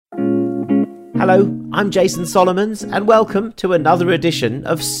Hello, I'm Jason Solomons, and welcome to another edition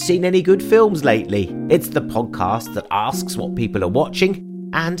of Seen Any Good Films Lately. It's the podcast that asks what people are watching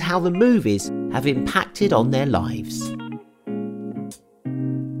and how the movies have impacted on their lives.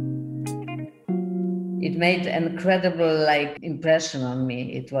 It made an incredible impression on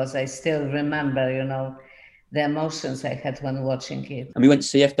me. I still remember, the emotions I had when watching it. And we went to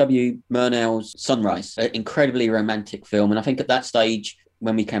see F.W. Murnau's Sunrise, an incredibly romantic film. And I think at that stage,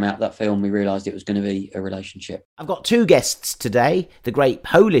 when we came out of that film, we realised it was going to be a relationship. I've got two guests today. The great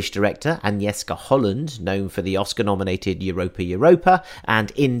Polish director Agnieszka Holland, known for the Oscar-nominated Europa and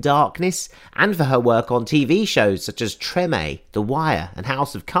In Darkness, and for her work on TV shows such as Treme, The Wire and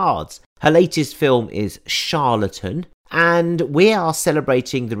House of Cards. Her latest film is Charlatan, and we are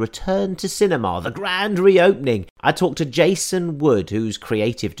celebrating the return to cinema, the grand reopening. I talked to Jason Wood, who's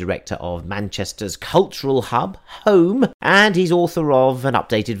creative director of Manchester's cultural hub, Home, and he's author of an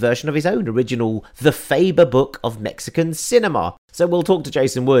updated version of his own original The Faber Book of Mexican Cinema. So we'll talk to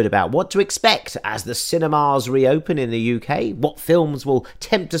Jason Wood about what to expect as the cinemas reopen in the UK, what films will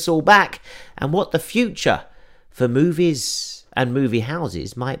tempt us all back, and what the future for movies and movie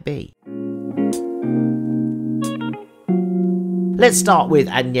houses might be. Let's start with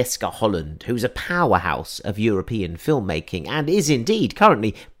Agnieszka Holland, who's a powerhouse of European filmmaking and is indeed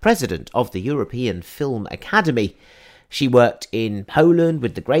currently president of the European Film Academy. She worked in Poland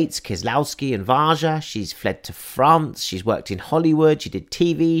with the greats Kieslowski and Varga. She's fled to France. She's worked in Hollywood. She did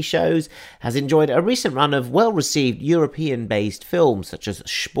TV shows, has enjoyed a recent run of well-received European-based films such as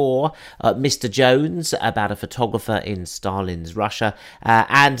Spoor, Mr. Jones, about a photographer in Stalin's Russia,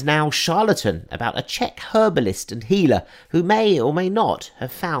 and now Charlatan, about a Czech herbalist and healer who may or may not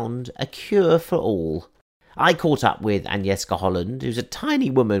have found a cure for all. I caught up with Agnieszka Holland, who's a tiny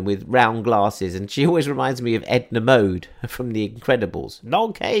woman with round glasses, and she always reminds me of Edna Mode from The Incredibles.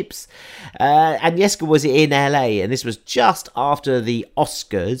 Long capes! Agnieszka was in LA, and this was just after the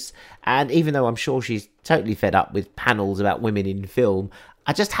Oscars, and even though I'm sure she's totally fed up with panels about women in film,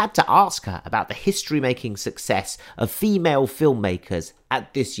 I just had to ask her about the history-making success of female filmmakers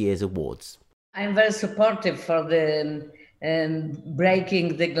at this year's awards. I'm very supportive for the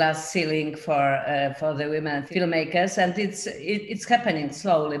breaking the glass ceiling for the women filmmakers, and it's happening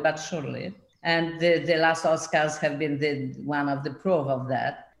slowly but surely. And the last Oscars have been one of the proof of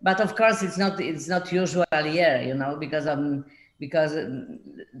that. But of course, it's not usual year, because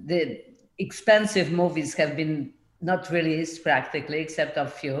the expensive movies have been not released practically, except a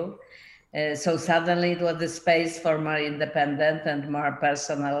few. So suddenly it was the space for more independent and more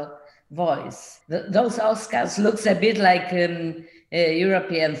personal voice. Those Oscars looks a bit like a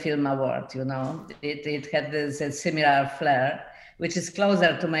European Film Award, It had a similar flair, which is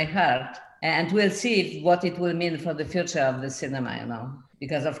closer to my heart. And we'll see what it will mean for the future of the cinema,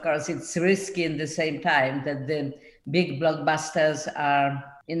 Because, of course, it's risky in the same time that the big blockbusters are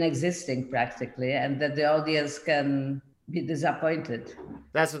inexisting practically, and that the audience can be disappointed.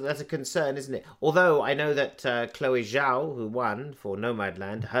 That's a concern, isn't it? Although I know that Chloe Zhao, who won for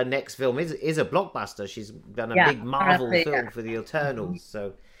Nomadland, her next film is a blockbuster. She's done a big Marvel film for the Eternals.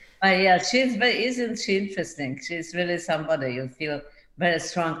 So, isn't she interesting? She's really somebody. You feel very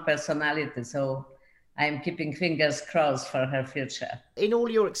strong personality. So I'm keeping fingers crossed for her future. In all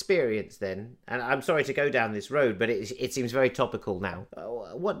your experience, then, and I'm sorry to go down this road, but it seems very topical now.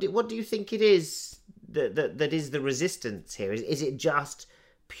 What do you think it is that is the resistance here? Is it just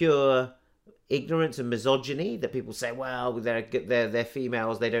pure ignorance and misogyny that people say, well, they're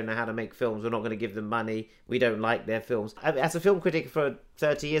females, they don't know how to make films, we're not going to give them money, we don't like their films? As a film critic for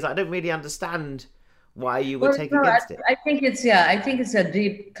 30 years, I don't really understand why you would take against it. I think it's a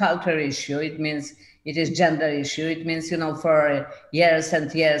deep culture issue. It means it is gender issue. It means, for years and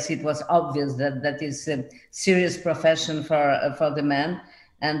years, it was obvious that is a serious profession for the men,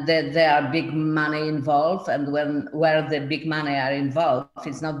 and that there are big money involved. And where the big money are involved,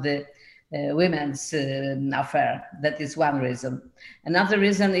 it's not the women's affair. That is one reason. Another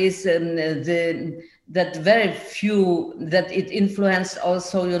reason is that very few, that it influenced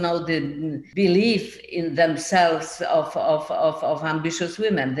also, the belief in themselves of ambitious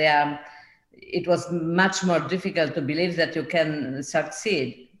women. It was much more difficult to believe that you can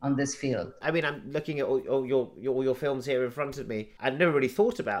succeed on this field. I mean, I'm looking at all your films here in front of me. I'd never really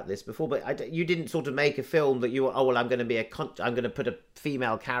thought about this before, but you didn't sort of make a film that you were, I'm going to put a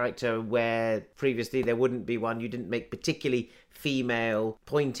female character where previously there wouldn't be one. You didn't make particularly female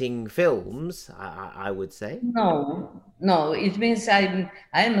pointing films, I would say. No, it means I'm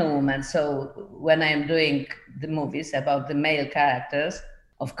a woman. So when I'm doing the movies about the male characters,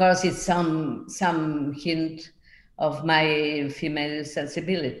 of course, it's some hint of my female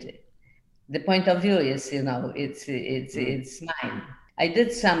sensibility. the point of view is, it's mine. I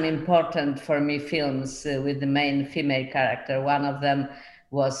did some important for me films with the main female character. One of them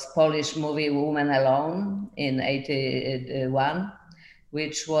was Polish movie Woman Alone in 1981,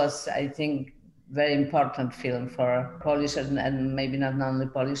 which was, I think, very important film for Polish and maybe not only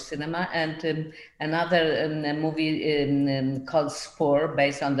Polish cinema. And another movie called Spore,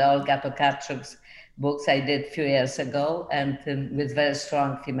 based on the Olga Tokarczuk's books I did a few years ago, and with very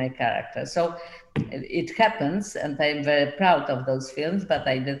strong female characters. So it happens, and I'm very proud of those films, but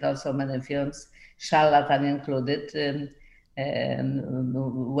I did also many films, Charlatan included,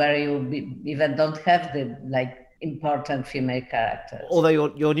 where you even don't have the important female characters.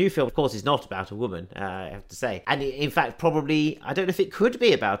 Although your new film, of course, is not about a woman, I have to say. And in fact, probably, I don't know if it could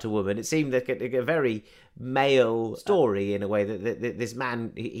be about a woman. It seemed like a very male story in a way that this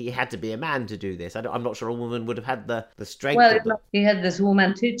man, he had to be a man to do this. I'm not sure a woman would have had the strength. Well, he had this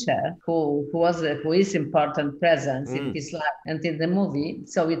woman teacher who is important presence in his life and in the movie.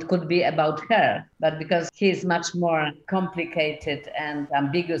 So it could be about her. But because he is much more complicated and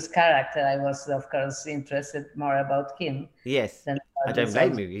ambiguous character, I was, of course, interested more about him. Yes, I don't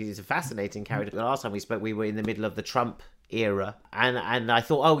blame you. He's a fascinating character. The last time we spoke, we were in the middle of the Trump era, and I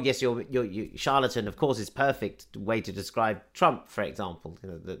thought, oh yes, your charlatan, of course, is perfect way to describe Trump, for example.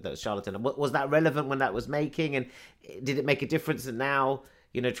 The charlatan. Was that relevant when that was making, and did it make a difference that now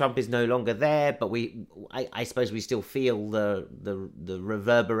Trump is no longer there, but I suppose we still feel the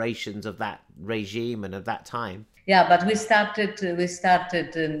reverberations of that regime and of that time? Yeah, but we started.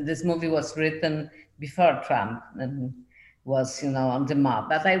 This movie was written before Trump was, on the map.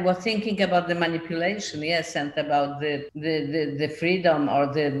 But I was thinking about the manipulation, yes, and about the freedom or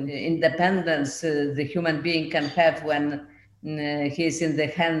the independence the human being can have when he is in the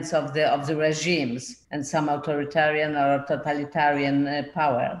hands of the regimes and some authoritarian or totalitarian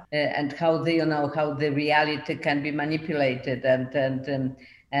power, and how the reality can be manipulated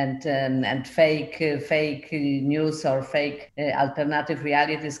and fake news or fake alternative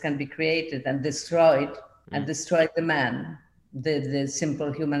realities can be created and destroyed. And destroy the man, the simple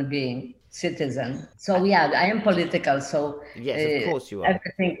human being, citizen. So yeah, I am political. So yes, of course you are.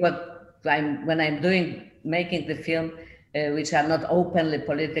 Everything when I'm making the film, which are not openly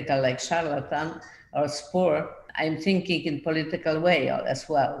political like Charlatan or Spore, I'm thinking in political way as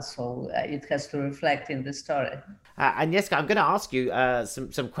well. So it has to reflect in the story. Agnieszka, I'm going to ask you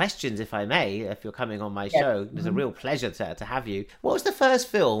some questions, if I may, if you're coming on my show. It's a real pleasure to have you. What was the first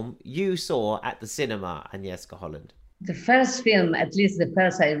film you saw at the cinema, Agnieszka Holland? The first film, at least the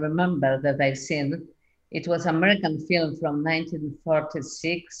first I remember that I've seen, it was an American film from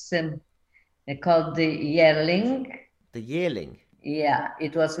 1946 called The Yearling. The Yearling? Yeah,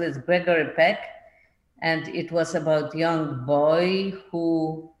 it was with Gregory Peck, and it was about young boy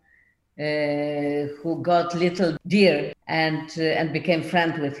who got little deer and became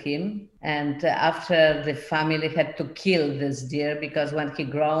friend with him. And after the family had to kill this deer because when he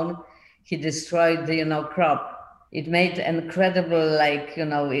grown, he destroyed the crop. It made an incredible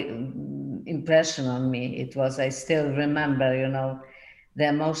impression on me. I still remember the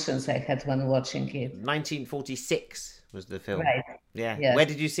emotions I had when watching it. 1946 was the film. Right. Yeah. Yes. Where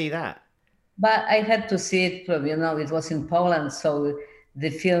did you see that? But I had to see it. It was in Poland, so the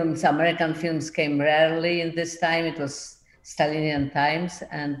American films came rarely in this time. It was Stalinian times,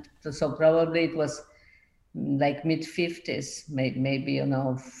 and so probably it was like mid-50s, maybe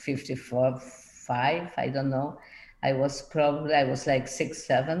 54, 5, I don't know. I was like 6,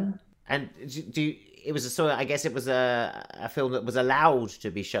 7. And it was I guess it was a film that was allowed to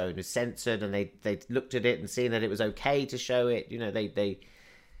be shown, was censored, and they looked at it and seen that it was okay to show it.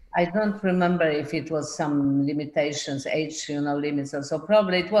 I don't remember if it was some limitations, age, limits, or so.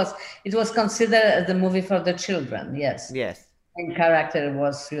 Probably it was considered the movie for the children. Yes. Yes. Main character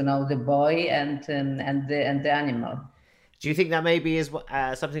was, the boy and the animal. Do you think that maybe is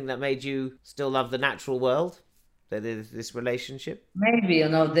something that made you still love the natural world? This relationship? Maybe,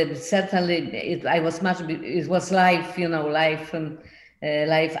 certainly it was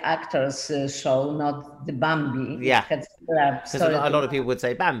live actors show, not the Bambi. Yeah, because a lot of people would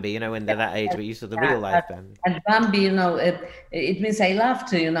say Bambi, when they're that age, but you saw the real life Bambi. And Bambi, it means I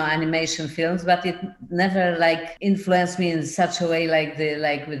loved animation films, but it never influenced me in such a way with the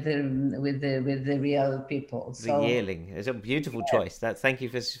real people. So, The Yearling, it's a beautiful choice. Thank you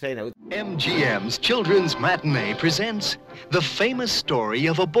for saying that. MGM's Children's Matinee presents the famous story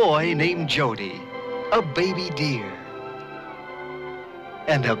of a boy named Jody, a baby deer,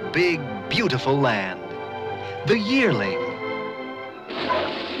 and a big, beautiful land, the Yearling.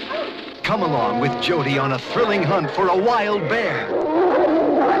 Come along with Jody on a thrilling hunt for a wild bear.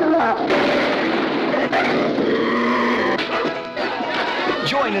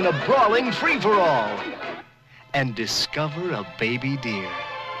 join in a brawling free-for-all and discover a baby deer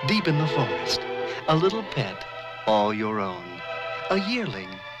deep in the forest. A little pet, all your own. A yearling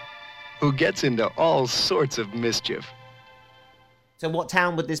who gets into all sorts of mischief. So what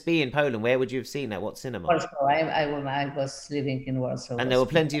town would this be in Poland? Where would you have seen that? What cinema? Warsaw. I was living in Warsaw. And there were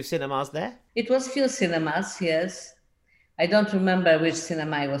plenty of cinemas there? It was few cinemas, yes. I don't remember which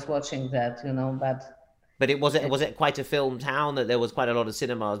cinema I was watching that, But was it quite a film town that there was quite a lot of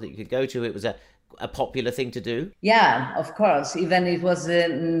cinemas that you could go to? It was a popular thing to do? Yeah, of course. Even it was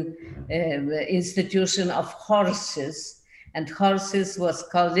an institution of horses, and horses was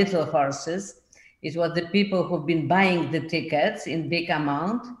called little horses. It was the people who've been buying the tickets in big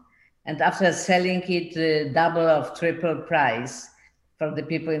amount, and after selling it double or triple price for the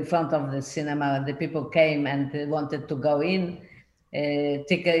people in front of the cinema. The people came and wanted to go in.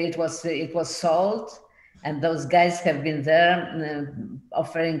 Ticket it was sold, and those guys have been there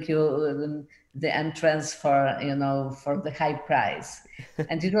offering you the entrance for the high price.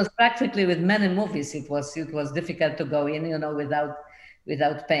 And it was practically with many movies. It was difficult to go in,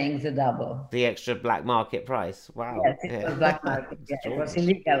 without paying the double. The extra black market price. Wow. Yes, it was black market. Yeah, it was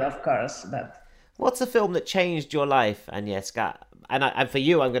illegal, of course, but. What's a film that changed your life, Agnieszka? And for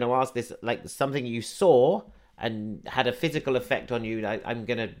you, I'm going to ask this, like something you saw and had a physical effect on you, like I'm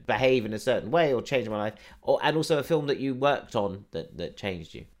going to behave in a certain way or change my life, and also a film that you worked on that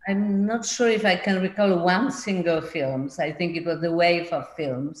changed you. I'm not sure if I can recall one single film. I think it was the wave of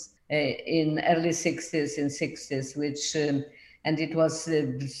films in early 60s and 60s, which, and it was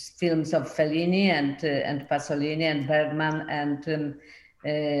films of Fellini and Pasolini and Bergman and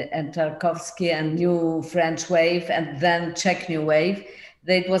Tarkovsky and New French Wave and then Czech New Wave.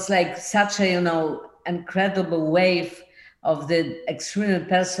 It was like such a, incredible wave of the extremely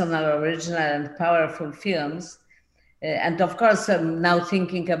personal, original and powerful films. And of course, now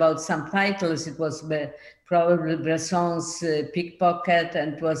thinking about some titles, it was probably Bresson's Pickpocket,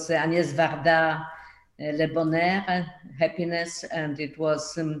 and it was Agnès Varda, Le Bonheur, Happiness, and it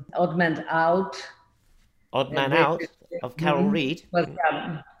was Odd Man Out. Odd Man Out of Carol Reed.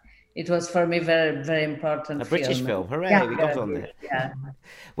 It was for me very, very important. A British film. Hooray, yeah, we got on there. Yeah.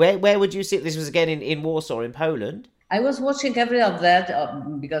 Where would you see this? Was again in Warsaw, in Poland? I was watching every of that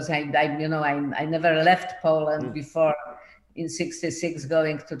because I never left Poland before in '66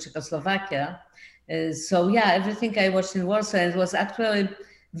 going to Czechoslovakia. So yeah, everything I watched in Warsaw, it was actually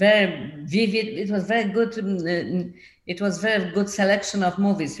very vivid. It was very good. It was very good selection of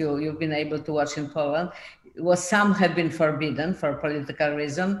movies you've been able to watch in Poland. Some have been forbidden for political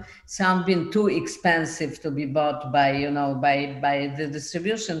reason. Some been too expensive to be bought by the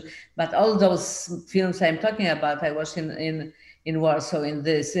distribution. But all those films I'm talking about, I watched in Warsaw in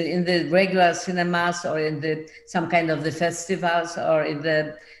the regular cinemas or in some kind of the festivals or in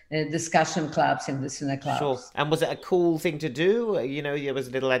the discussion clubs in the cine clubs. Sure. And was it a cool thing to do? There was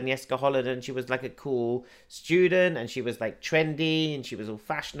little Agnieszka Holland, and she was like a cool student, and she was like trendy, and she was all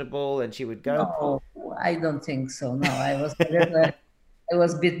fashionable, and she would go. No, I don't think so. No, I was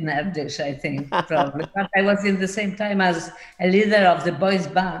a bit nerdish, I think, probably. But I was in the same time as a leader of the boys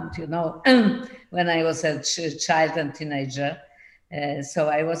band, when I was a child and teenager. So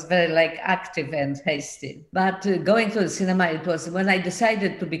I was very active and hasty. But going to the cinema, it was when I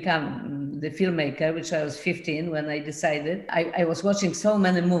decided to become the filmmaker, which I was 15 when I decided. I was watching so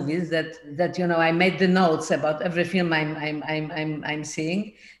many movies that I made the notes about every film I'm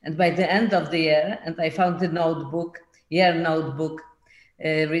seeing. And by the end of the year, and I found the notebook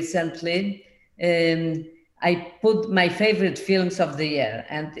recently. I put my favorite films of the year,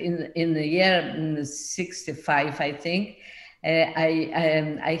 and in the year 65, I think.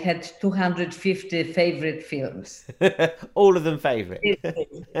 I had 250 favorite films. All of them favorite.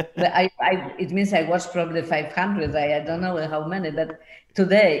 It means I watched probably 500. I don't know how many, but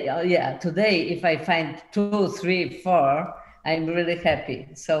today, if I find 2, 3, 4, I'm really happy.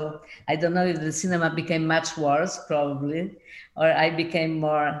 So I don't know if the cinema became much worse, probably, or I became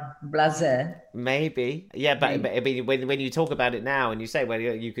more blasé. Maybe. Yeah, but I mean, when you talk about it now and you say, well,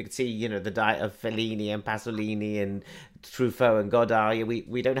 you could see, the diet of Fellini and Pasolini and Truffaut and Godard,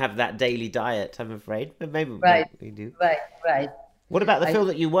 we don't have that daily diet, I'm afraid. But maybe we do. Right. What about the film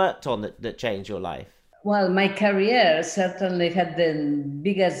that you worked on that changed your life? Well, my career certainly had the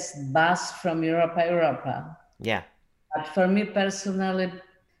biggest buzz from Europa. Yeah. But for me personally,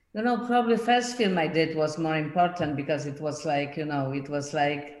 probably first film I did was more important because it was it was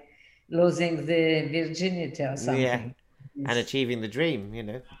like losing the virginity or something. Yeah, and achieving the dream,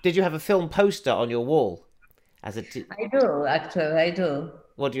 Did you have a film poster on your wall? I do, actually, I do.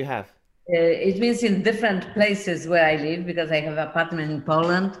 What do you have? It means in different places where I live, because I have an apartment in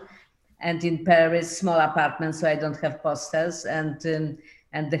Poland and in Paris, small apartment, so I don't have posters, and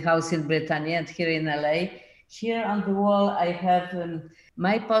the house in Brittany and here in LA. Here on the wall, I have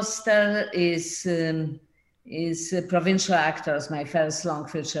my poster is Provincial Actors, my first long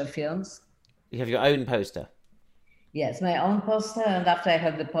feature films. You have your own poster? Yes, my own poster, and after I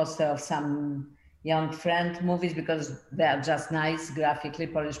have the poster of some young friend movies, because they are just nice graphically.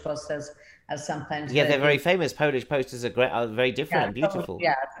 Polish posters are sometimes they're very famous. Polish posters are great, are very different and beautiful.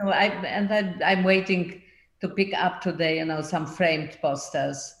 So I'm waiting to pick up today, some framed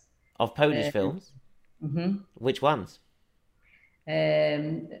posters of Polish films. Mm-hmm. Which ones?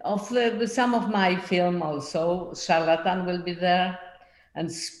 Of some of my film also. Charlatan will be there,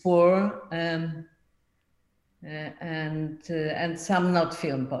 and Spur. And some not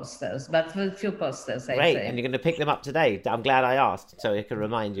film posters, but a few posters. Great, and you're going to pick them up today. I'm glad I asked, so I can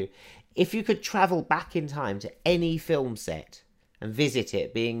remind you. If you could travel back in time to any film set and visit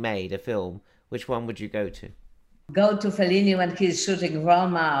it being made, a film, which one would you go to? Go to Fellini when he's shooting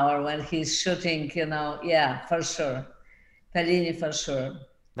Roma, or when he's shooting, for sure. Fellini for sure.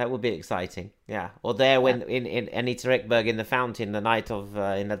 That would be exciting, yeah. Or there when in Anita Ekberg in The Fountain, the night of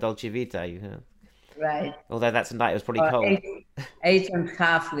in La Dolce Vita, Right. Although that's a night it was probably cold.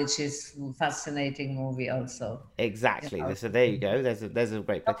 8.5, which is a fascinating movie also. Exactly. So there you go. There's a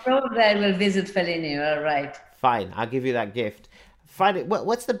great place. Probably I will visit Fellini. All right. Fine. I'll give you that gift. Finally,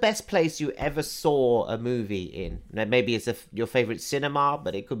 what's the best place you ever saw a movie in? Now, maybe it's your favorite cinema,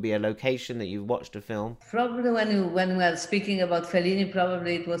 but it could be a location that you've watched a film. Probably when we are speaking about Fellini,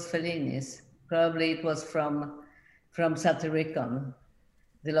 probably it was Fellini's. Probably it was from Satyricon.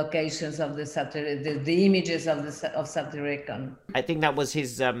 The locations of the images of Satyricon. I think that was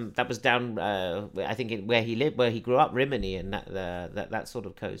his. That was down. I think where he lived, where he grew up, Rimini, and that sort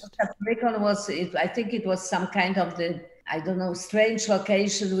of coast. Satyricon was. I think it was some kind of strange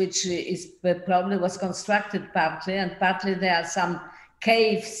location, which is probably was constructed partly, and partly there are some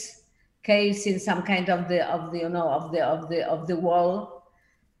caves in some kind of the wall.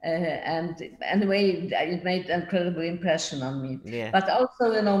 And anyway, it made an incredible impression on me. Yeah. But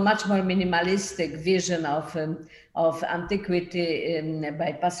also, much more minimalistic vision of antiquity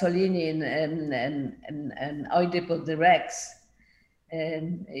by Pasolini and Oedipus the Rex.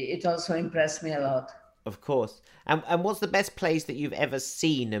 It also impressed me a lot. Of course. And what's the best place that you've ever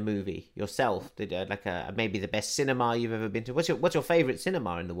seen a movie yourself? Maybe the best cinema you've ever been to? What's your favorite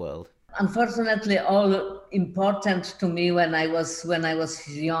cinema in the world? Unfortunately, all important to me when I was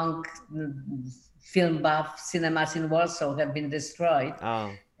young, film buff cinemas in Warsaw have been destroyed.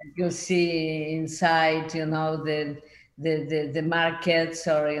 Oh. You see inside, the markets,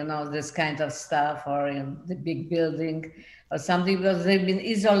 or this kind of stuff, or the big building or something, because they've been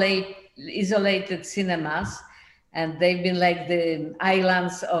isolated cinemas, and they've been like the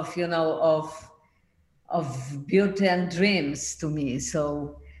islands of beauty and dreams to me.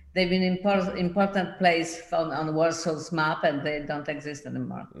 So they've been important place on Warsaw's map, and they don't exist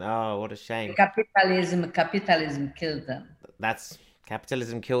anymore. No, what a shame. Capitalism killed them.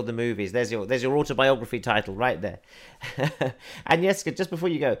 Capitalism killed the movies. There's your autobiography title right there. Agnieszka, just before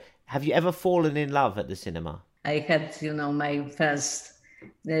you go, have you ever fallen in love at the cinema? I had, my first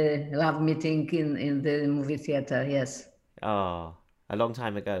love meeting in the movie theater. Yes. Oh, a long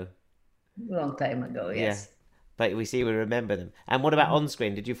time ago. Long time ago. Yes. Yeah. But we remember them. And what about on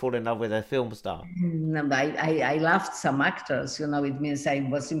screen? Did you fall in love with a film star? No, I loved some actors. It means I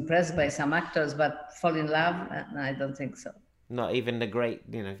was impressed by some actors, but fall in love? No, I don't think so. Not even the great,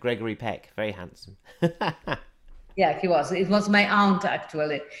 Gregory Peck, very handsome. Yeah, he was. It was my aunt,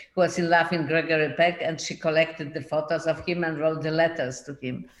 actually, who was in love with Gregory Peck, and she collected the photos of him and wrote the letters to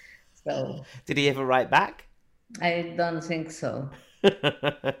him. So, did he ever write back? I don't think so.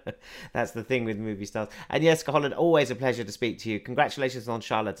 That's the thing with movie stars. And Agnieszka Holland, always a pleasure to speak to you. Congratulations on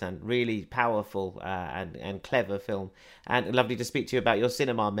Charlatan. Really powerful and clever film. And lovely to speak to you about your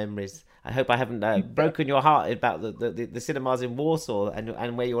cinema memories. I hope I haven't broken your heart about the cinemas in Warsaw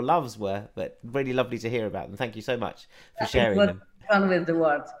and where your loves were, but really lovely to hear about them. Thank you so much for sharing them. Fun with the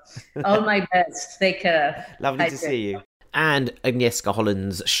word. All my best. Take care. Lovely to see you. And Agnieszka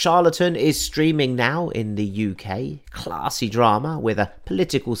Holland's Charlatan is streaming now in the UK. Classy drama with a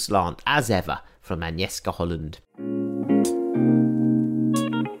political slant, as ever, from Agnieszka Holland.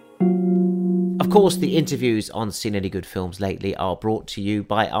 Of course, the interviews on Seen Any Good Films lately are brought to you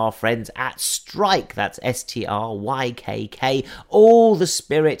by our friends at Stryk. That's STRYKK. All the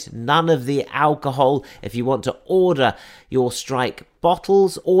spirit, none of the alcohol. If you want to order your Stryk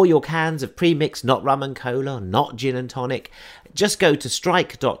bottles or your cans of premixed, not rum and cola, not gin and tonic, just go to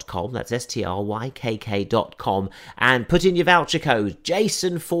stryk.com, that's STRYKK.com, and put in your voucher code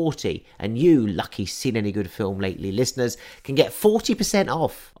JASON40, and you, lucky Seen Any Good Film Lately listeners, can get 40%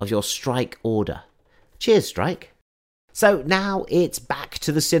 off of your Stryk order. Cheers, Stryk. So now it's back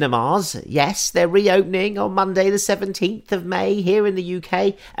to the cinemas. Yes, they're reopening on Monday the 17th of May here in the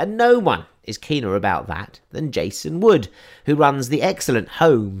UK, and no one is keener about that than Jason Wood, who runs the excellent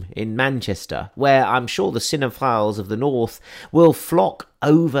Home in Manchester, where I'm sure the cinephiles of the North will flock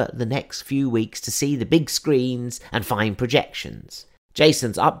over the next few weeks to see the big screens and fine projections.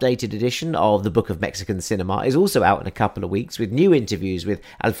 Jason's updated edition of the Book of Mexican Cinema is also out in a couple of weeks, with new interviews with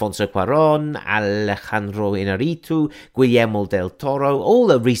Alfonso Cuarón, Alejandro Inarritu, Guillermo del Toro, all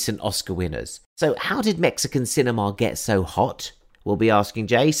the recent Oscar winners. So how did Mexican cinema get so hot? We'll be asking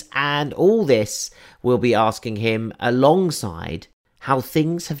Jace, and all this we'll be asking him alongside how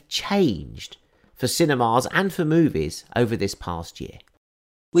things have changed for cinemas and for movies over this past year.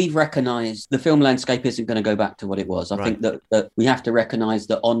 We've recognised the film landscape isn't going to go back to what it was. I think that we have to recognise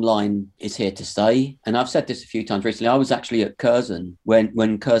that online is here to stay. And I've said this a few times recently. I was actually at Curzon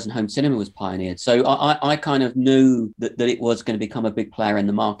when Curzon Home Cinema was pioneered. So I kind of knew that it was going to become a big player in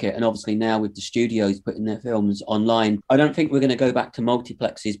the market. And obviously now with the studios putting their films online, I don't think we're going to go back to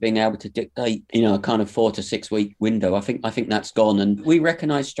multiplexes being able to dictate, a kind of 4 to 6 week window. I think that's gone. And we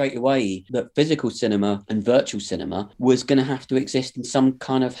recognised straight away that physical cinema and virtual cinema was going to have to exist in some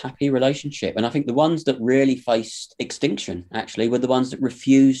kind of happy relationship. And I think the ones that really faced extinction actually were the ones that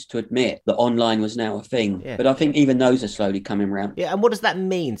refused to admit that online was now a thing. But I think even those are slowly coming around. Yeah, and what does that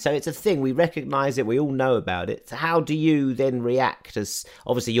mean? So it's a thing, we recognise it, we all know about it. So how do you then react? As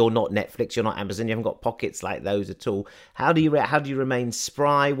obviously you're not Netflix, you're not Amazon, you haven't got pockets like those at all. How do you remain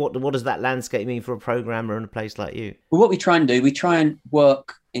spry? What does that landscape mean for a programmer in a place like you? Well, what we try and do, we try and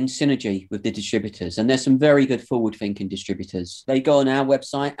work in synergy with the distributors, and there's some very good forward-thinking distributors. They go on our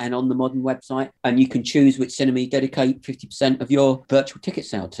website and on the Modern website, and you can choose which cinema you dedicate 50% of your virtual ticket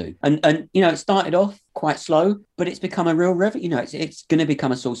sale to. And it started off quite slow, but it's become a real revenue. It's going to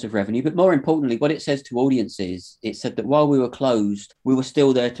become a source of revenue. But more importantly, what it says to audiences, it said that while we were closed, we were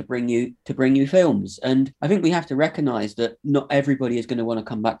still there to bring you films. And I think we have to recognise that not everybody is going to want to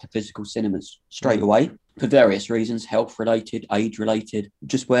come back to physical cinemas straight away, for various reasons, health-related, age-related,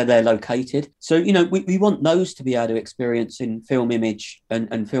 just where they're located. So, we want those to be able to experience in film image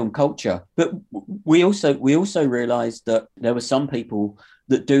and film culture. But we also realised that there were some people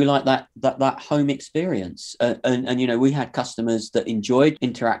that do like that home experience. And we had customers that enjoyed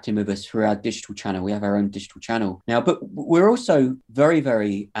interacting with us through our digital channel. We have our own digital channel now, but we're also very,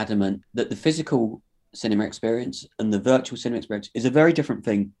 very adamant that the physical cinema experience and the virtual cinema experience is a very different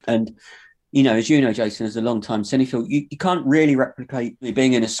thing. And as you know, Jason, as a long-time cinephile, you can't really replicate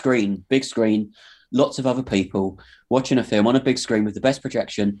being in a big screen, lots of other people watching a film on a big screen with the best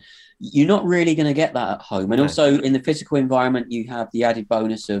projection. You're not really going to get that at home. And also in the physical environment, you have the added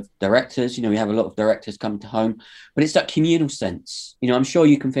bonus of directors. We have a lot of directors coming to home, but it's that communal sense. I'm sure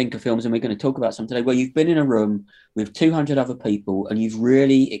you can think of films, and we're going to talk about some today, where you've been in a room with 200 other people and you've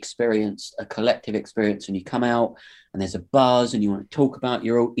really experienced a collective experience, and you come out and there's a buzz and you want to talk about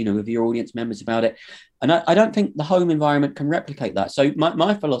with your audience members about it. And I don't think the home environment can replicate that. So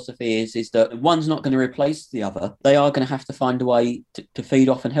my philosophy is that one's not going to replace the other. They are going to have to find a way to feed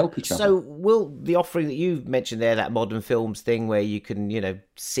off and help each other. So will the offering that you mentioned there, that Modern Films thing where you can,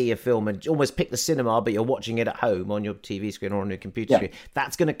 see a film and almost pick the cinema, but you're watching it at home on your TV screen or on your computer screen,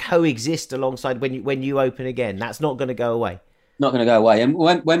 that's going to coexist alongside when you open again? That's not going to go away? Not going to go away. And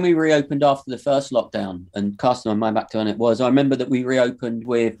when we reopened after the first lockdown, and casting my mind back to when it was, I remember that we reopened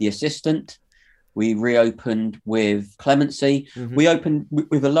with The Assistant. We reopened with Clemency. Mm-hmm. We opened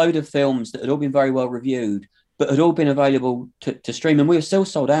with a load of films that had all been very well reviewed, but had all been available to stream. And we were still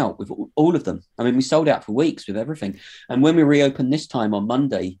sold out with all of them. I mean, we sold out for weeks with everything. And when we reopen this time on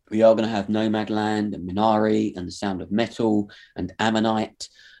Monday, we are going to have Nomadland and Minari and The Sound of Metal and Ammonite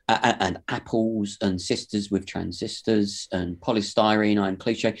and Apples and Sisters with Transistors and Polystyrene, I'm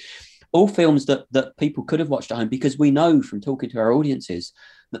Cliche. All films that people could have watched at home, because we know from talking to our audiences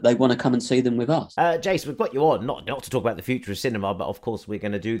that they want to come and see them with us. Jason, we've got you on, not to talk about the future of cinema, but of course we're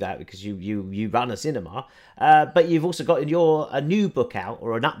going to do that because you run a cinema. But you've also got a new book out,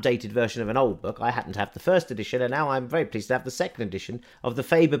 or an updated version of an old book. I happen to have the first edition, and now I'm very pleased to have the second edition of the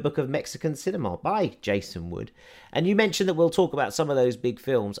Faber Book of Mexican Cinema by Jason Wood. And you mentioned that we'll talk about some of those big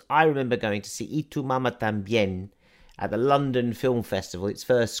films. I remember going to see Y Tu Mama Tambien at the London Film Festival, its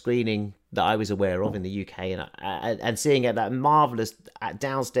first screening that I was aware of in the UK, and seeing at that marvellous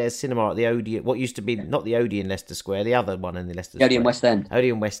downstairs cinema at the Odeon, what used to be not the Odeon Leicester Square, the other one in the Leicester Square. Odeon West End.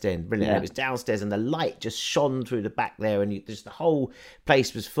 Odeon West End, brilliant. Yeah. It was downstairs and the light just shone through the back there, and just the whole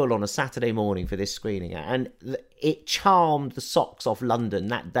place was full on a Saturday morning for this screening, and it charmed the socks off London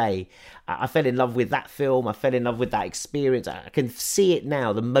that day. I fell in love with that film. I fell in love with that experience. I can see it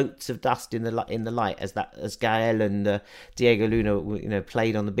now, the motes of dust in the light as Gael and Diego Luna,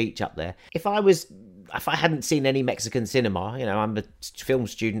 played on the beach up there. If I hadn't seen any Mexican cinema, I'm a film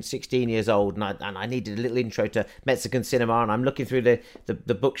student, 16 years old, and I needed a little intro to Mexican cinema, and I'm looking through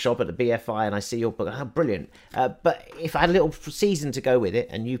the bookshop at the BFI, and I see your book. Oh, brilliant. But if I had a little season to go with it,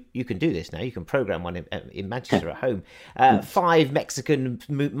 and you can do this now, you can program one in Manchester at home, 5 Mexican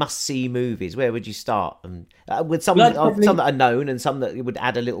must-see movies, where would you start? With some that are known, and some that would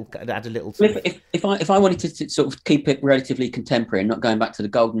add a little. If I wanted to sort of keep it relatively contemporary and not going back to the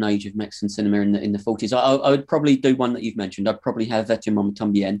golden age of Mexican cinema in the 40s, I would probably do one that you've mentioned. I'd probably have Vete Mama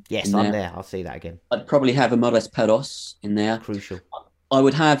Tambien. Yes, I'm there. I'll see that again. I'd probably have Amores Perros in there. Crucial. I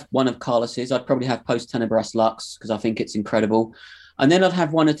would have one of Carlos's. I'd probably have Post Tenebras Lux, because I think it's incredible. And then I'd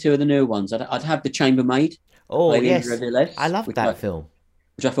have one or two of the newer ones. I'd have The Chambermaid. Oh, yes. I love that film.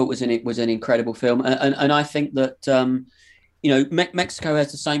 Which I thought was an incredible film. And I think that... Mexico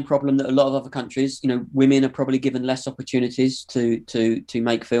has the same problem that a lot of other countries. Women are probably given less opportunities to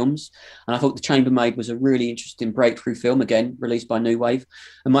make films. And I thought The Chambermaid was a really interesting breakthrough film, again, released by New Wave.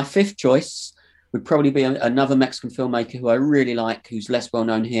 And my fifth choice would probably be another Mexican filmmaker who I really like, who's less well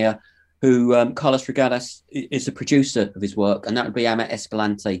known here, who Carlos Regadas is the producer of his work, and that would be Amat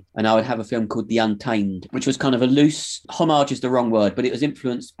Escalante. And I would have a film called The Untamed, which was kind of a loose, homage is the wrong word, but it was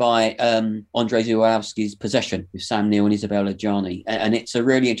influenced by Andrzej Żuławski's Possession with Sam Neill and Isabella Adjani. And it's a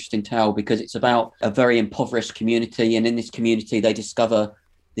really interesting tale because it's about a very impoverished community, and in this community they discover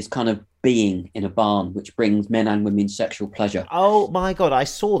this kind of being in a barn which brings men and women sexual pleasure. Oh my God, I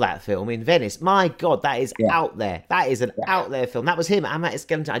saw that film in Venice. My God, that is out there. That is an out there film. That was him, Amat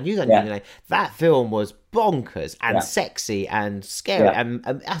Escalante. I knew that name. That film was bonkers and sexy and scary and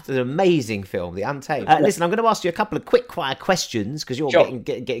that's an amazing film, The Untamed. Listen, I'm going to ask you a couple of quick fire questions because you're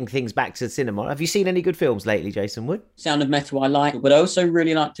getting things back to the cinema. Have you seen any good films lately, Jason Wood? Sound of Metal I like, but I also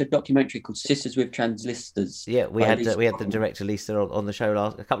really liked a documentary called Sisters with Transistors. Yeah, we had the director Lisa on the show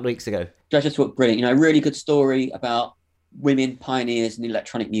a couple of weeks ago. I just thought brilliant. A really good story about women pioneers in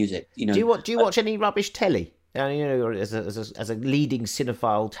electronic music. Do you watch any rubbish telly? As a leading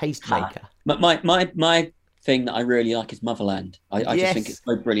cinephile tastemaker. My thing that I really like is Motherland. I just think it's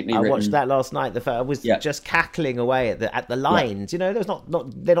so brilliantly written. I watched that last night. I was just cackling away at the lines. There's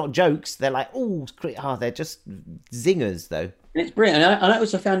they're not jokes. They're like they're just zingers though. And it's brilliant. And I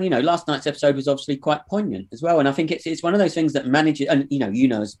also found, last night's episode was obviously quite poignant as well. And I think it's one of those things that manages, and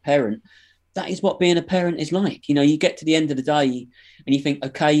as a parent, that is what being a parent is like. You get to the end of the day and you think,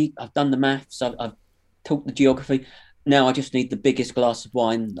 okay, I've done the maths, I've taught the geography. Now I just need the biggest glass of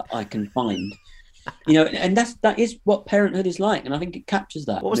wine that I can find. And that is what parenthood is like. And I think it captures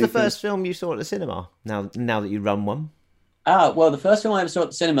that. What was the first film you saw at the cinema? Now that you run one. Well, the first film I ever saw at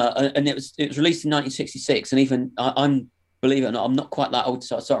the cinema, and it was released in 1966. And even I'm, believe it or not, I'm not quite that old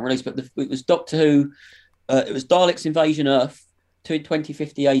to start release, but it was Doctor Who. It was Daleks Invasion Earth to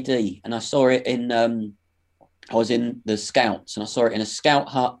 2050 AD, and I saw it in. I was in the Scouts, and I saw it in a Scout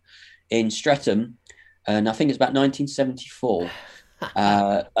hut in Streatham, and I think it's about 1974.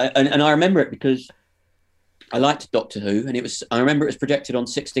 And I remember it because I liked Doctor Who, and I remember it was projected on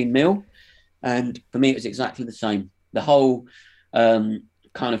 16mm, and for me it was exactly the same. The whole kind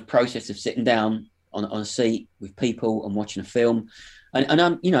of process of sitting down on a seat with people and watching a film, and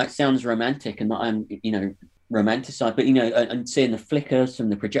I'm, it sounds romantic, and I'm, romanticized, but and seeing the flickers from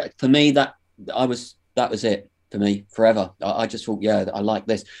the project, for me that was it for me forever. I just thought, I like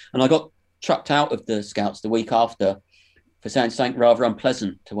this, and I got chucked out of the Scouts the week after for saying something rather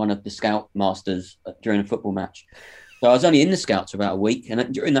unpleasant to one of the Scout masters during a football match. So I was only in the Scouts for about a week,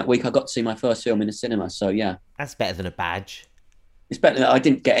 and during that week I got to see my first film in the cinema. So yeah, that's better than a badge. It's better that I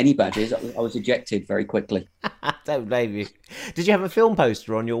didn't get any badges. I was ejected very quickly. Don't blame you. Did you have a film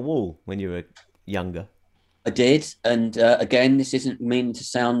poster on your wall when you were younger? I did. And again, this isn't meaning to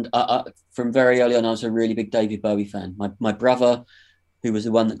sound... from very early on, I was a really big David Bowie fan. My brother, who was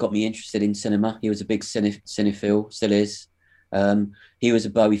the one that got me interested in cinema, he was a big cinephile, still is. He was a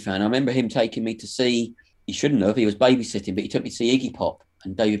Bowie fan. I remember him taking me to see... He shouldn't have. He was babysitting, but he took me to see Iggy Pop.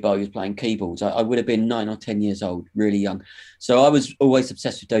 And David Bowie was playing keyboards. I would have been 9 or 10 years old, really young. So I was always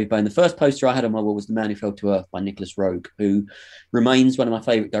obsessed with David Bowie. And the first poster I had on my wall was The Man Who Fell to Earth by Nicholas Roeg, who remains one of my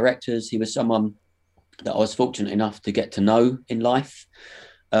favourite directors. He was someone that I was fortunate enough to get to know in life.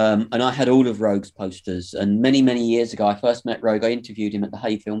 And I had all of Rogue's posters. And many, many years ago, I first met Rogue. I interviewed him at the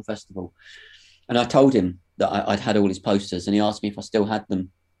Hay Film Festival. And I told him that I'd had all his posters, and he asked me if I still had them.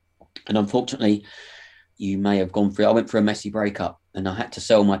 And unfortunately, you may have gone through, I went through a messy breakup and I had to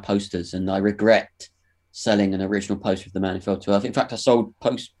sell my posters, and I regret selling an original poster of The Man Who Fell to Earth. In fact, I sold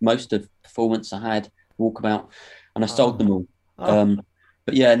most of Performance I had, Walkabout, and I sold them all.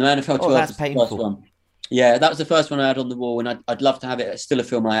 But yeah, The Man Who Fell to Earth was the first one. Yeah, that was the first one I had on the wall, and I'd love to have it. It's still a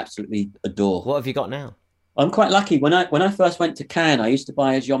film I absolutely adore. What have you got now? I'm quite lucky. When I first went to Cannes, I used to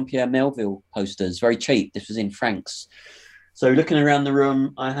buy Jean-Pierre Melville posters, very cheap. This was in francs. So looking around the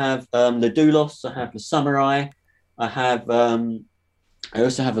room, I have Le Doulos, I have Le Samurai, I have I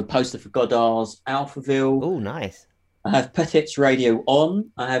also have a poster for Godard's Alphaville. Oh, nice. I have Petit's Radio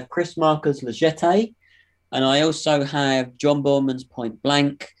On. I have Chris Marker's Le Jetée, and I also have John Boorman's Point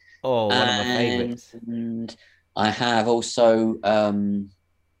Blank. Oh, one of my favourites. And I have also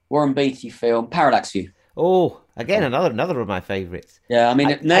Warren Beatty film Parallax View. Oh, again, another of my favourites. Yeah, I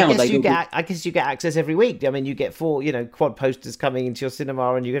mean, now I guess you get access every week. I mean, you get 4, quad posters coming into your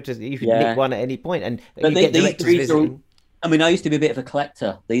cinema, and you can nick one at any point, and you get directors visiting. I mean, I used to be a bit of a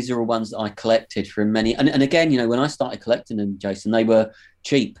collector. These are all ones that I collected from many. And again, when I started collecting them, Jason, they were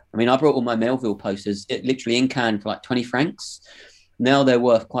cheap. I mean, I brought all my Melville posters, literally in Cannes, for like 20 francs. Now they're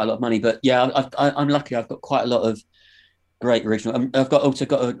worth quite a lot of money. But yeah, I'm lucky. I've got quite a lot of great original. I've also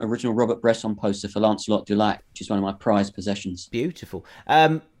got an original Robert Bresson poster for Lancelot du Lac, which is one of my prized possessions. Beautiful.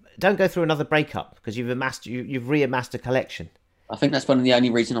 Don't go through another breakup, because you've reamassed a collection. I think that's one of the only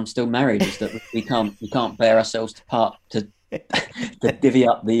reason I'm still married, is that we can't bear ourselves to part to divvy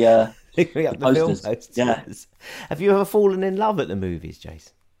up the film posters. Yeah. Have you ever fallen in love at the movies,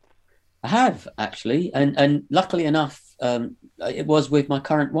 Jason? I have, actually, and luckily enough, it was with my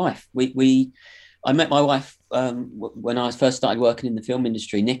current wife. I met my wife when I first started working in the film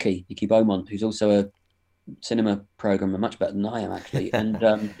industry, Nikki Beaumont, who's also a cinema programmer, much better than I am, actually.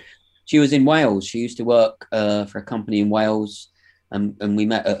 And she was in Wales. She used to work for a company in Wales, and we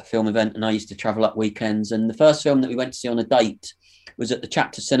met at a film event, and I used to travel up weekends. And the first film that we went to see on a date was at the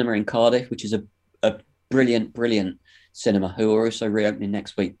Chapter Cinema in Cardiff, which is a brilliant, brilliant cinema, who are also reopening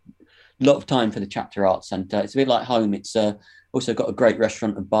next week. A lot of time for the Chapter Arts Centre. It's a bit like home. It's also got a great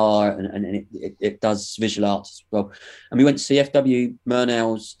restaurant and bar, and it does visual arts as well. And we went to see F.W.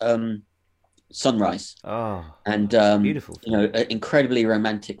 Murnau's Sunrise. Oh, and beautiful. An incredibly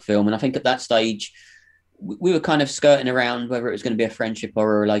romantic film. And I think at that stage, we were kind of skirting around whether it was going to be a friendship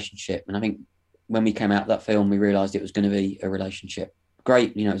or a relationship. And I think when we came out of that film, we realised it was going to be a relationship.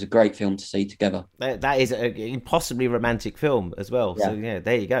 Great, it was a great film to see together. That is an impossibly romantic film as well. Yeah. So yeah,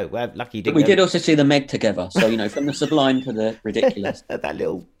 there you go. Well, lucky you didn't. But we did also see The Meg together. So from the sublime to the ridiculous.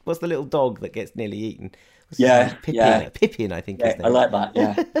 What's the little dog that gets nearly eaten? Pippin, I think. Yeah, I like that.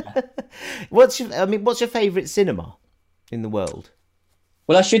 Yeah. What's your favourite cinema in the world?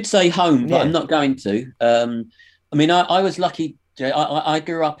 Well, I should say home, but I'm not going to. I was lucky. I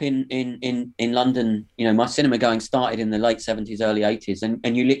grew up in London. My cinema going started in the late 70s, early 80s,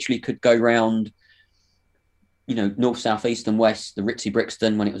 and you literally could go round, north, south, east, and west. The Ritzy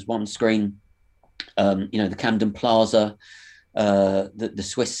Brixton when it was one screen, the Camden Plaza, the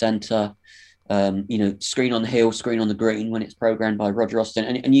Swiss Centre. Screen on the Hill, Screen on the Green when it's programmed by Roger Austin,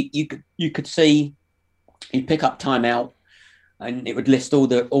 and you could see, you'd pick up Time Out, and it would list all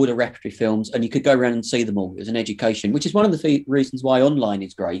the repertory films, and you could go around and see them all. It was an education, which is one of the reasons why online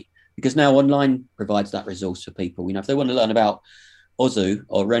is great, because now online provides that resource for people. If they want to learn about Ozu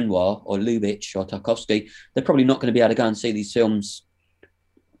or Renoir or Lubitsch or Tarkovsky, they're probably not going to be able to go and see these films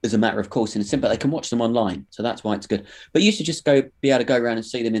as a matter of course in a simple. They can watch them online, so that's why it's good. But you used to just be able to go around and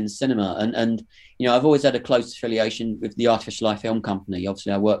see them in the cinema, and I've always had a close affiliation with the Artificial Eye Film Company.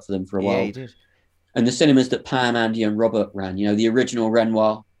 Obviously, I worked for them for a while. Yeah, you did. And the cinemas that Pam, Andy, and Robert ran, the original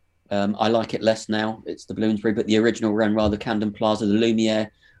Renoir. I like it less now. It's the Bloomsbury, but the original Renoir, the Camden Plaza, the Lumiere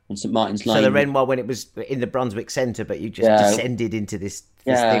on St Martin's Lane. So the Renoir when it was in the Brunswick Centre, but you just descended into this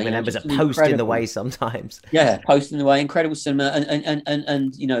thing, and there was a post incredible in the way sometimes. Yeah, post in the way, incredible cinema,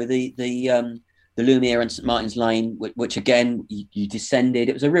 and the Lumiere and St Martin's Lane, which again you descended.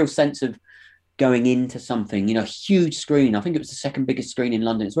 It was a real sense of going into something. Huge screen. I think it was the second biggest screen in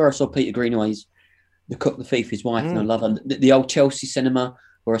London. It's where I saw Peter Greenaway's The Cook, the Thief, His Wife, and I love her. The old Chelsea cinema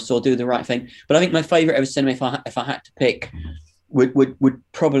where I saw Do the Right Thing. But I think my favourite ever cinema, if I had to pick, would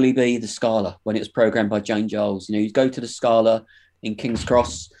probably be the Scala when it was programmed by Jane Giles. You'd go to the Scala in King's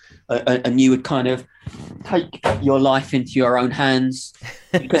Cross, and you would kind of take your life into your own hands,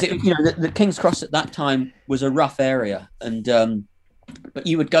 because the King's Cross at that time was a rough area, and but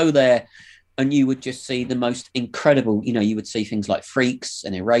you would go there and you would just see the most incredible, you would see things like Freaks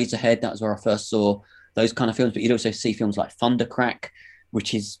and Eraserhead. That was where I first saw those kind of films. But you'd also see films like Thundercrack,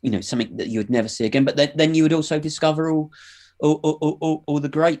 which is, something that you would never see again. But then you would also discover all the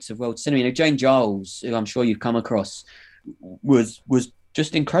greats of world cinema. Jane Giles, who I'm sure you've come across, was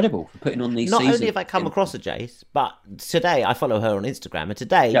just incredible for putting on these Not seasons. only have I come across her, Jace, but today I follow her on Instagram. And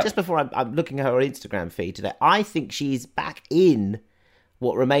today, just before I'm looking at her Instagram feed today, I think she's back in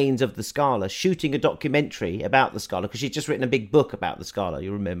what remains of the Scala, shooting a documentary about the Scala, because she's just written a big book about the Scala.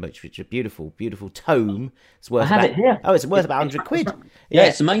 You remember, which is a beautiful, beautiful tome. It's worth it here. Oh, it's worth about £100. Yeah,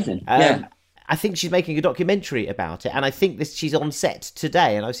 it's amazing. I think she's making a documentary about it, and I think she's on set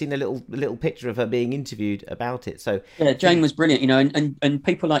today, and I've seen a little picture of her being interviewed about it. So yeah, Jane was brilliant, and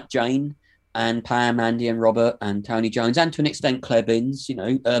people like Jane and Pam, Andy, and Robert, and Tony Jones, and to an extent Claire Binns,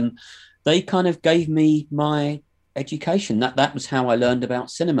 they kind of gave me my education. That was how I learned about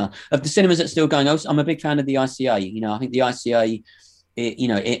cinema. Of the cinemas that's still going, I'm a big fan of the ICA. I think the ICA,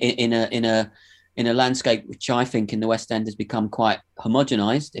 in a landscape which I think in the West End has become quite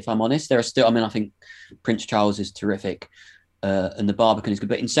homogenized, if I'm honest. There are still, I think Prince Charles is terrific, and the Barbican is good,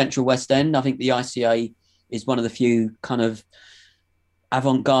 but in Central West End, I think the ICA is one of the few kind of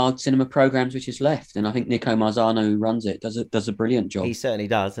avant-garde cinema programs which is left, and I think Nico Marzano, who runs it, does a brilliant job. He certainly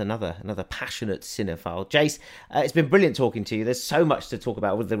does. Another passionate cinephile. Jace, it's been brilliant talking to you. There's so much to talk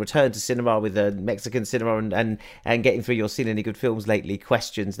about with the return to cinema, with the Mexican cinema, and getting through your seen any good films lately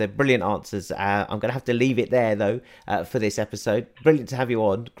questions. They're brilliant answers. I'm going to have to leave it there though for this episode. Brilliant to have you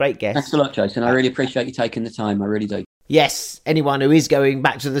on. Great guest. Thanks a lot, Jason. I really appreciate you taking the time. I really do. Yes, anyone who is going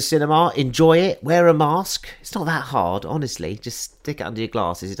back to the cinema, enjoy it. Wear a mask. It's not that hard, honestly. Just stick it under your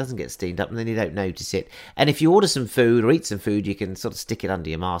glasses. It doesn't get steamed up and then you don't notice it. And if you order some food or eat some food, you can sort of stick it under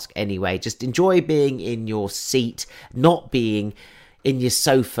your mask anyway. Just enjoy being in your seat, not being in your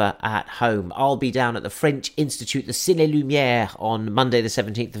sofa at home. I'll be down at the French Institute, the Ciné Lumière, on Monday the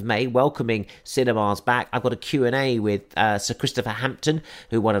 17th of May, welcoming cinemas back. I've got a Q&A with Sir Christopher Hampton,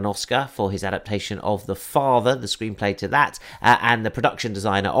 who won an Oscar for his adaptation of The Father, the screenplay to that, and the production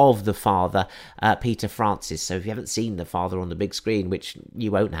designer of The Father, Peter Francis. So if you haven't seen The Father on the big screen, which you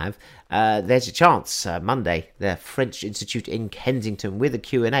won't have, there's your chance. Monday, the French Institute in Kensington with a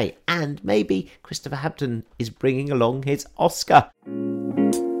Q&A, and maybe Christopher Hampton is bringing along his Oscar.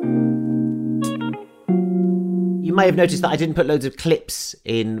 You may have noticed that I didn't put loads of clips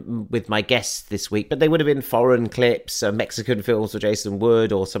in with my guests this week, but they would have been foreign clips, Mexican films for Jason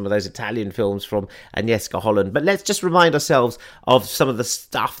Wood, or some of those Italian films from Agnieszka Holland. But let's just remind ourselves of some of the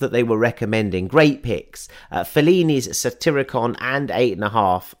stuff that they were recommending. Great picks. Fellini's Satyricon and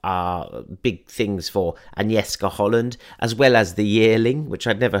 8.5 are big things for Agnieszka Holland, as well as The Yearling, which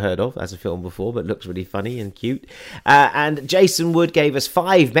I'd never heard of as a film before, but looks really funny and cute. And Jason Wood gave us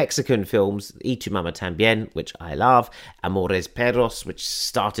 5 Mexican films, Y Tu Mama Tambien, which I love, Amores Perros, which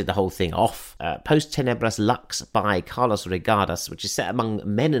started the whole thing off, Post Tenebras Lux by Carlos Regadas, which is set among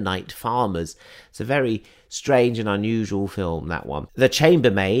Mennonite farmers. It's a very strange and unusual film, that one. The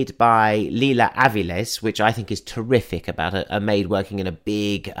Chambermaid by Lila Aviles, which I think is terrific, about a maid working in a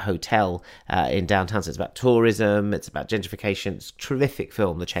big hotel in downtown. So it's about tourism, it's about gentrification. It's a terrific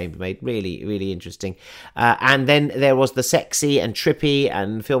film, The Chambermaid. Really, really interesting. And then there was the sexy and trippy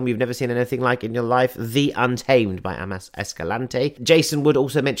and film you've never seen anything like in your life, The Untamed by Amas Escalante. Jason Wood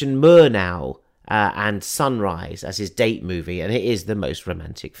also mentioned Murnau and Sunrise as his date movie, and it is the most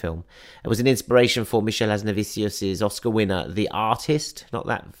romantic film. It was an inspiration for Michel Hazanavicius' Oscar winner, The Artist, not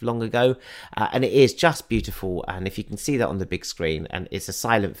that long ago, and it is just beautiful. And if you can see that on the big screen, and it's a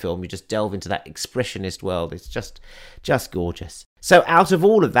silent film, you just delve into that expressionist world. It's just gorgeous. So out of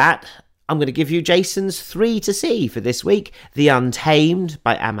all of that, I'm going to give you Jason's 3 to see for this week. The Untamed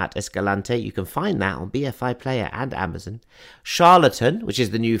by Amat Escalante. You can find that on BFI Player and Amazon. Charlatan, which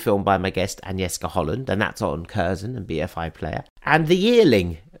is the new film by my guest Agnieszka Holland, and that's on Curzon and BFI Player. And The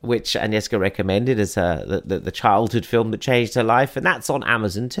Yearling, which Agnieszka recommended as the childhood film that changed her life, and that's on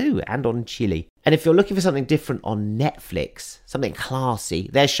Amazon too, and on Chile. And if you're looking for something different on Netflix, something classy,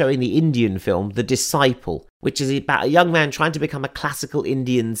 they're showing the Indian film The Disciple, which is about a young man trying to become a classical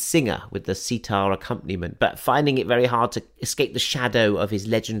Indian singer with the sitar accompaniment, but finding it very hard to escape the shadow of his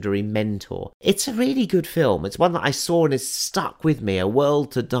legendary mentor. It's a really good film. It's one that I saw and has stuck with me, a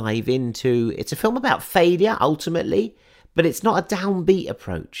world to dive into. It's a film about failure, ultimately, but it's not a downbeat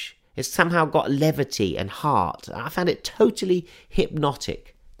approach. It's somehow got levity and heart. I found it totally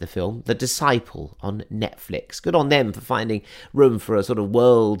hypnotic. the film The Disciple on Netflix. Good on them for finding room for a sort of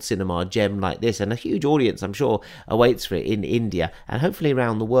world cinema gem like this, and a huge audience, I'm sure, awaits for it in India and hopefully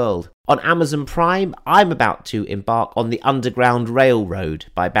around the world. On Amazon Prime, I'm about to embark on The Underground Railroad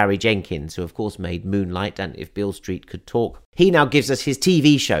by Barry Jenkins, who of course made Moonlight and If Beale Street Could Talk. He now gives us his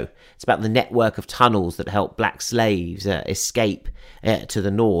TV show. It's about the network of tunnels that help black slaves escape to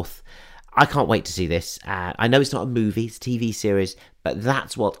the north. I can't wait to see this. I know it's not a movie, it's a TV series, but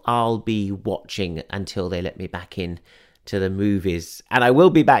that's what I'll be watching until they let me back in to the movies. And I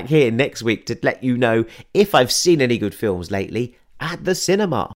will be back here next week to let you know if I've seen any good films lately at the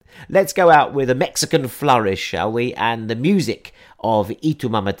cinema. Let's go out with a Mexican flourish, shall we? And the music of Y Tu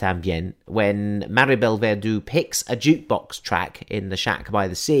Mama Tambien, when Maribel Verdú picks a jukebox track in the shack by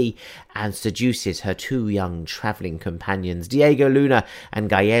the sea and seduces her two young travelling companions, Diego Luna and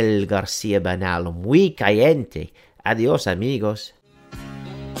Gael García Bernal. Muy caliente. Adios, amigos.